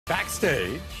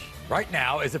Backstage right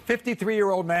now is a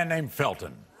 53-year-old man named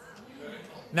Felton.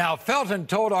 Now, Felton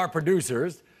told our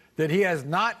producers that he has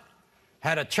not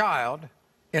had a child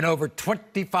in over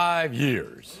 25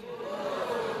 years.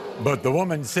 But the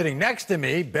woman sitting next to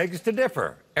me begs to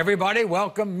differ. Everybody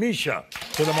welcome Mesha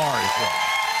to the Maury Show.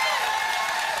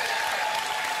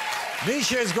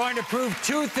 Mesha is going to prove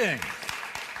two things.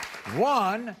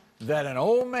 One, that an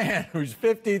old man who's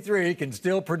 53 can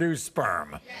still produce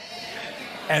sperm.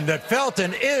 And that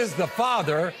Felton is the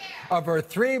father of her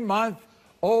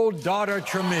 3-month-old daughter,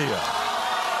 Tremia.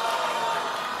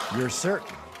 You're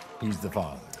certain he's the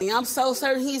father? I'm so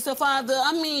certain he's the father.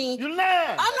 I mean... You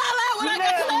lying. I'm not lying. What I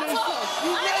got to lie for?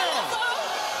 You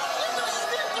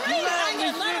I ain't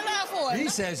got nothing to lie for. He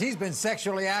says he's been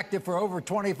sexually active for over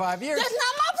 25 years. That's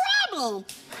not my problem.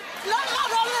 Not my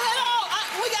problem at all.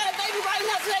 We got a baby right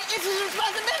now today. It's his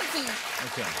responsibility.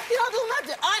 Okay. He don't do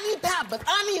nothing. I need pampers.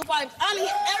 I need wipes. I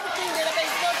need everything that a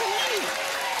baby's supposed to need.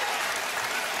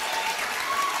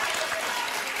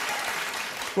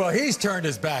 Well, he's turned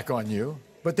his back on you,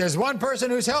 but there's one person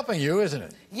who's helping you, isn't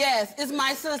it? Yes, it's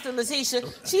my sister, Letitia.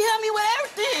 She helped me with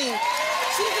everything.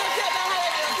 She just kept me how to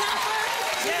get a pamper.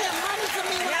 She sent money to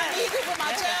me when I needed for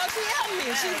my child. She helped me.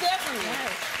 She's there for me.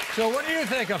 So what do you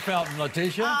think of Felton,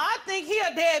 Letitia? I think he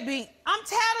a deadbeat. I'm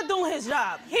tired of doing his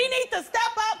job. He needs to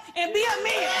step up and be a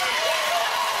man.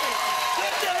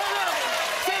 Shut the hell up.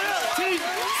 Shut up.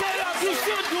 Shut up. You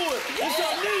should do it. It's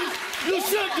your niece. You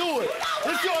should do it.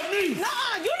 It's your niece.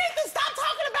 Nah, you need to stop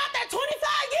talking about that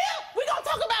 25 years. We gonna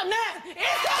talk about now.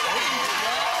 It's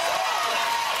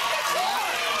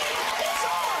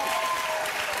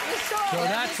So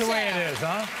that's the way it is,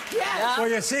 huh? Yeah. Well,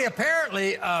 you see,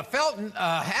 apparently, Felton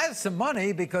has some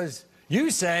money because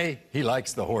you say he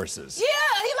likes the horses. Yeah,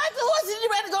 he likes the horses. He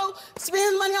ready to go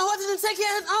spend money on horses and take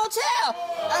care of his own child.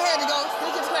 I had to go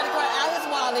stick his credit card out his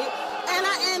wallet, and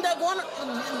I ended up going to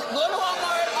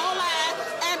Walmart online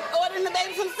and ordering the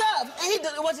baby some stuff. And he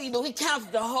did, what did he do? He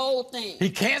canceled the whole thing. He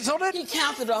canceled it? He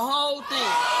canceled the whole thing.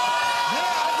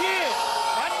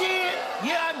 Yeah, I did.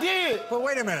 Yeah, I did. But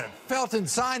wait a minute. Felton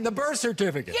signed the birth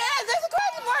certificate. Yeah, that's the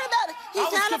crazy part about it. He I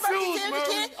was signed a birth confused, certificate.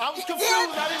 Murray. I was confused. I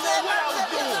didn't know what I was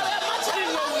doing. I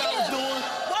didn't know what I was doing.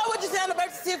 Why would you sign a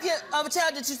birth certificate of a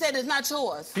child that you said is not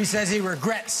yours? He says he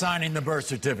regrets signing the birth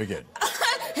certificate.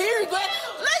 He regrets.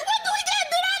 Like, what do he get?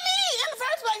 Did I mean? In the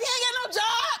first place, he ain't got no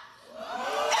job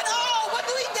at all. What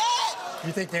do he get?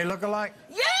 You think they look alike?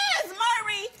 Yes,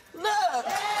 Maury. Look. Look.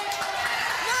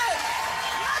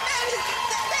 My baby,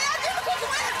 they identical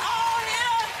twins. All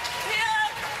here. Here.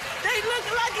 They look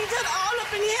like each other all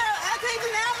up in here. I think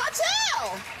now my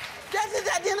child. That's his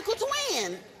identical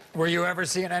twin. Were you ever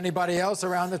seeing anybody else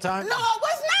around the time? No, I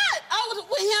was not. I was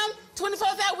with him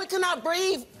 24/7. We could not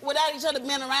breathe without each other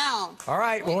being around. All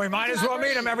right, well, we might as well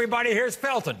meet him, everybody. Here's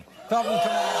Felton. Felton,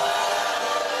 come on.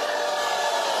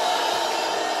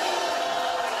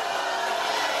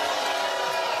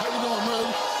 How you doing,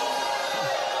 man?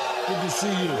 Good to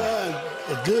see you.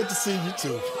 Good to see you,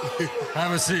 too.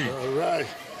 Have a seat. All right.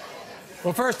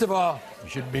 Well, first of all, you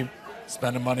shouldn't be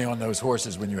spending money on those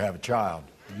horses when you have a child.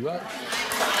 You right?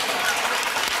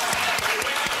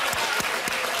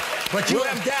 But you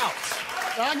have doubts.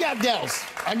 I got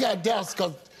doubts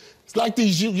because it's like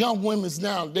these young women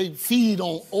now, they feed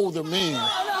on older men. I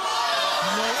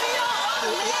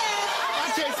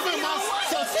can't spend my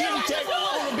Social Security check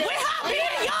on a bit. We're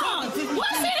being young.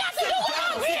 What's it have to do with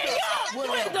us being young? You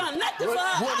ain't done nothing for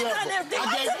us. I've done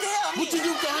everything. What you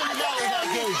do for $100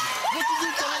 I gave you? What you do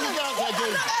for $100 I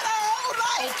gave you?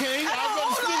 Okay, I'd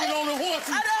rather spend it on the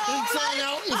horses and find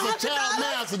out if a child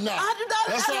matters or not.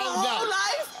 That's all I got.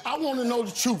 I want to know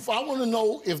the truth. I want to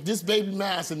know if this baby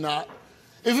matters or not.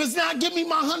 If it's not, give me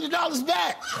my $100 back. Give me my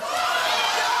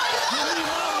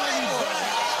money back.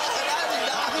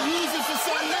 I can use it for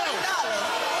something else.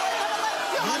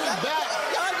 Give it back.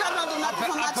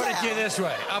 I'll put it to you this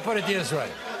way. I'll put it to you this way.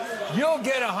 You'll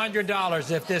get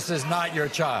 $100 if this is not your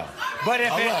child. But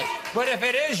if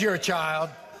it is your child,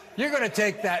 you're going to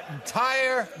take that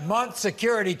entire month's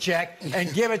security check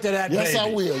and give it to that baby. Yes, I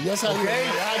will. Yes, I will. Okay?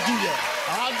 I'll do that.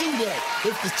 I'll do that.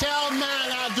 If the child's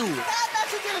mine, I'll do it.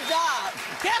 That's to get a job.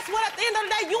 Guess what? At the end of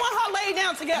the day, you and her lay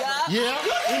down together. Yeah,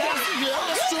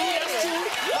 that's true. That's true.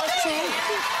 That's true.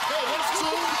 Hey, that's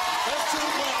true. That's true.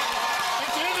 But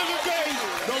at the end of the day,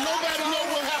 don't nobody know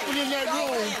what happened in that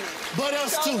room but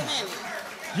us two.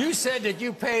 You said that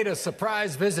you paid a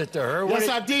surprise visit to her. Yes,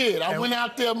 I did. I went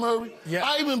out there, Murray. Yeah.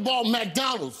 I even bought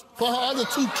McDonald's for her other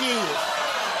 2 kids.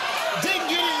 Didn't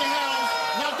get in the house,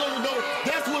 knocked on the door.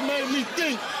 That's what made me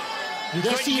think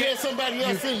That she had somebody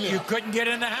else in there. You couldn't get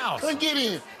in the house. Couldn't get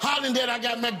in. Hollering that I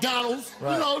got McDonald's.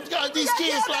 Right. You know, these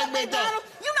kids like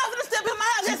McDonald's. You're not gonna step in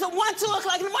my house at 1, 2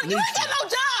 o'clock in the morning. You ain't got no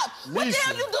job. What the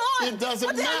hell you doing? It doesn't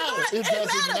What the hell matter. you doing? It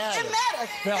doesn't matter. It matters.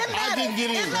 Felton. It matters. I didn't get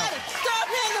in. It matters. Stop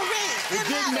paying the rent. It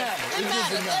didn't matter. It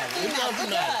doesn't matter. It doesn't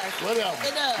matter. Whatever.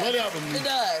 It does. Whatever. It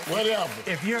does. Whatever.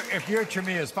 If you're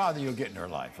Tramia's father, you'll get in her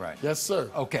life, right? Yes,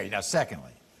 sir. Okay, now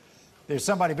secondly, there's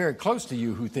somebody very close to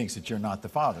you who thinks that you're not the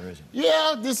father, isn't he?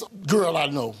 Yeah, this girl I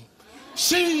know.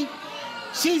 She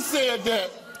said that.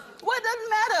 What doesn't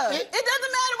matter? It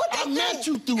doesn't matter what they I think. met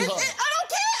you through her. I don't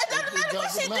care. It doesn't matter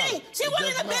what she thinks. She wasn't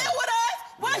in the bed with us.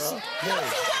 Was she? No,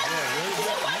 she wasn't. She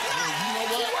was not. You know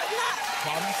what? She was not.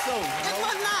 Probably so. It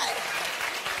was not.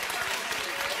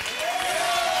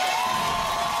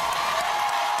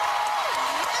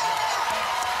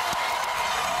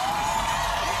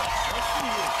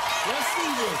 Let's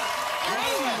see this.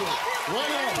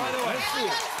 Whatever. By the way,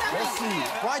 Let's see it.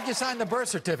 why'd you sign the birth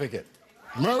certificate?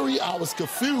 Murray, I was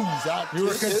confused. You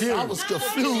were confused. I was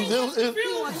confused. You ain't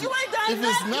done If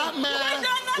it's not nothing. mine,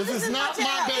 if it's not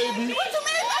my baby, What you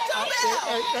mean about your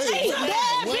hey, bill?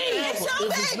 whatever.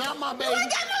 If it's not my baby, You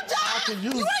ain't got no job. I can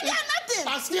use You ain't it. got nothing.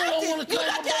 I still don't want to You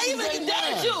claim lucky my I baby. even Ain't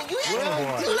dated mine. you.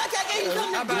 You lucky I gave you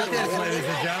something How to about do. this, ladies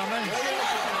and gentlemen?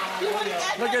 You ain't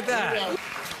got Look at nothing. that.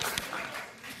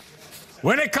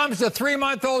 When it comes to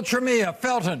 3-month-old Tramia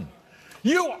Felton,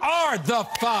 you are the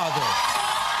father.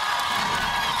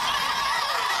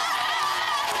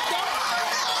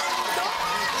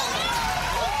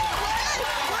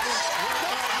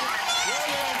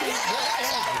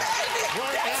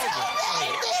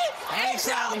 I ain't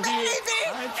trying to hear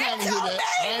that. I ain't trying to hear that.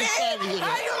 I ain't trying to hear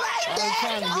that. I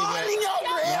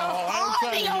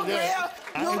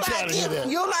ain't trying to hear that.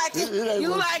 You like it. You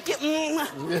like it.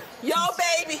 Your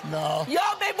baby. No. Your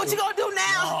baby. What you gonna do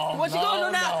now? No, What you gonna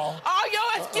do now? no. All your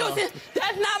excuses.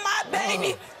 That's not my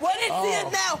baby. What it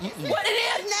is now? What it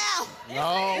is now?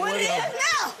 No, What it is whatever.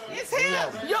 now? It's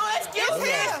him. Your excuse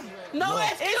here. No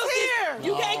excuses. here.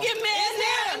 You can't get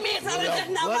mad at me. That's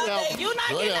not my Whatever. baby. You're not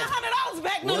getting $100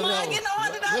 back no No, more. I get no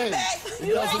 $100 back. It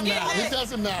You doesn't ain't getting matter. It that.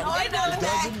 doesn't matter. No, it doesn't It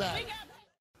doesn't matter. matter.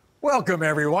 Welcome,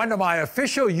 everyone, to my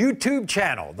official YouTube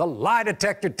channel. The lie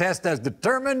detector test has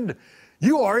determined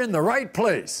you are in the right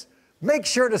place. Make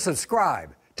sure to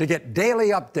subscribe to get daily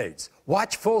updates,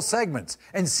 watch full segments,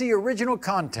 and see original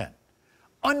content.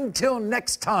 Until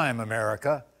next time,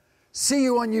 America, see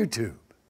you on YouTube.